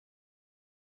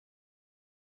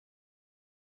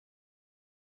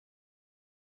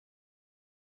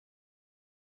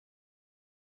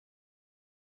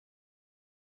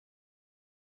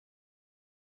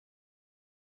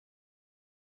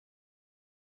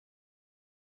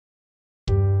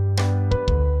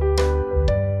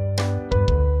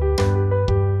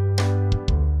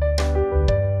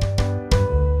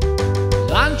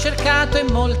cercato in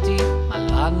molti, ma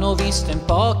l'hanno visto in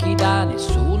pochi, da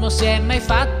nessuno si è mai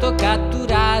fatto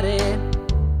catturare.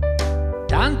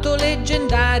 Tanto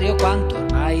leggendario quanto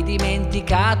ormai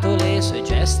dimenticato, le sue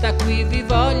gesta qui vi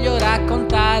voglio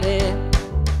raccontare.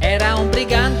 Era un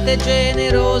brigante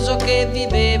generoso che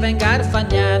viveva in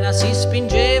Garfagnana, si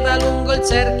spingeva lungo il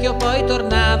cerchio, poi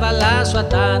tornava alla sua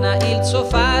tana. Il suo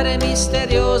fare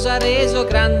misterioso ha reso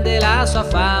grande la sua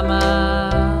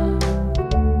fama.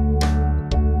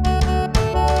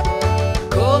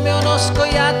 Come uno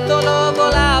scoiattolo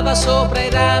volava sopra i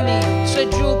rami, su e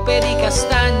giù per i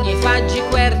castagni, faggi,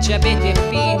 querce, abeti e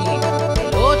pini.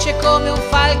 Veloce come un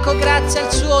falco grazie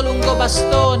al suo lungo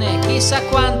bastone, chissà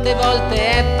quante volte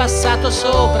è passato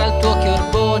sopra il tuo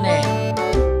chiorbone.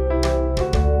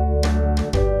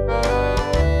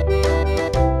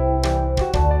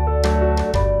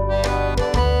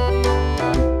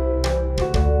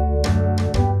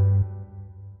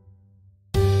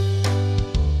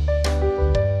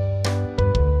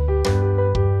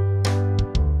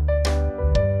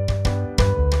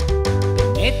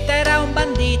 Pennetta era un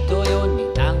bandito e ogni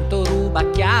tanto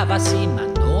rubacchiava, sì, ma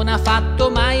non ha fatto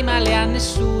mai male a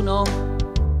nessuno.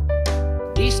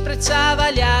 Disprezzava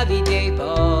gli avidi e i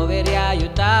poveri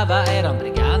aiutava, era un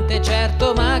brigante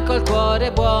certo ma col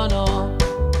cuore buono.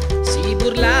 Si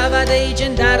burlava dei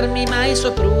gendarmi ma i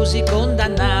soprusi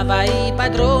condannava, i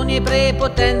padroni e i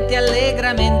prepotenti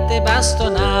allegramente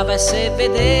bastonava, e se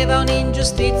vedeva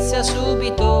un'ingiustizia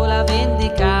subito la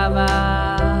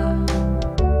vendicava.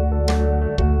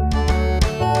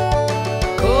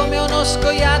 Come uno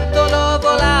scoiattolo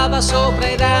volava sopra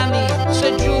i rami, su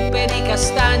e giù per i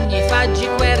castagni, faggi,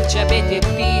 querce, abeti e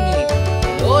pini.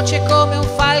 Veloce come un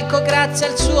falco grazie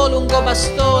al suo lungo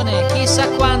bastone, chissà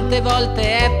quante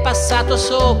volte è passato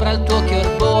sopra il tuo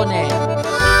chiorbone.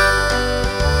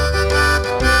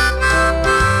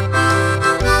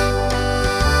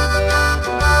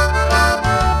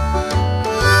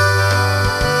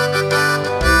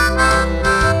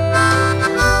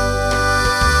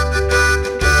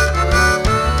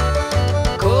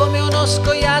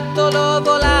 Scoiattolo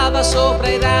volava sopra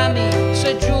i rami, su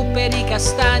e giù per i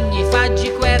castagni,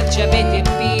 faggi, querce, abeti e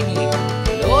pini.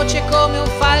 Veloce come un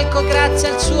falco grazie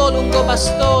al suo lungo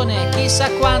bastone, chissà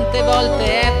quante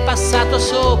volte è passato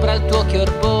sopra il tuo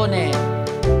chiorbone.